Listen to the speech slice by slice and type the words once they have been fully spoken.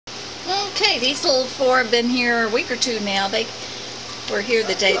Okay, these little four have been here a week or two now. They were here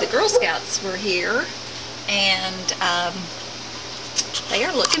the day the Girl Scouts were here, and they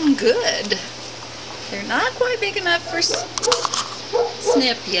are looking good. They're not quite big enough for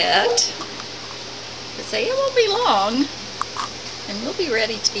Snip yet, but say it won't be long, and we'll be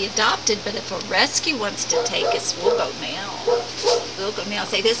ready to be adopted. But if a rescue wants to take us, we'll go now. We'll go now.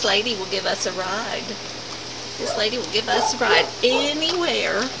 Say, this lady will give us a ride. This lady will give us a ride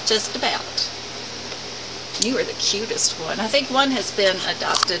anywhere, just about. You are the cutest one. I think one has been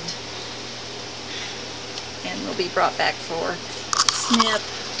adopted and will be brought back for Snip.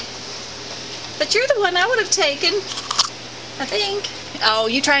 But you're the one I would have taken, I think. Oh,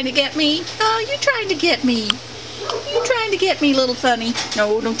 you trying to get me? Oh, you trying to get me? You trying to get me, little funny?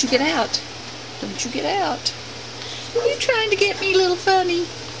 No, don't you get out. Don't you get out. You trying to get me, little funny?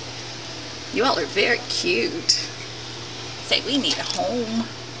 You all are very cute. Say, we need a home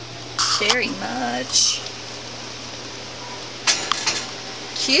very much.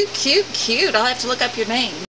 Cute, cute, cute. I'll have to look up your name.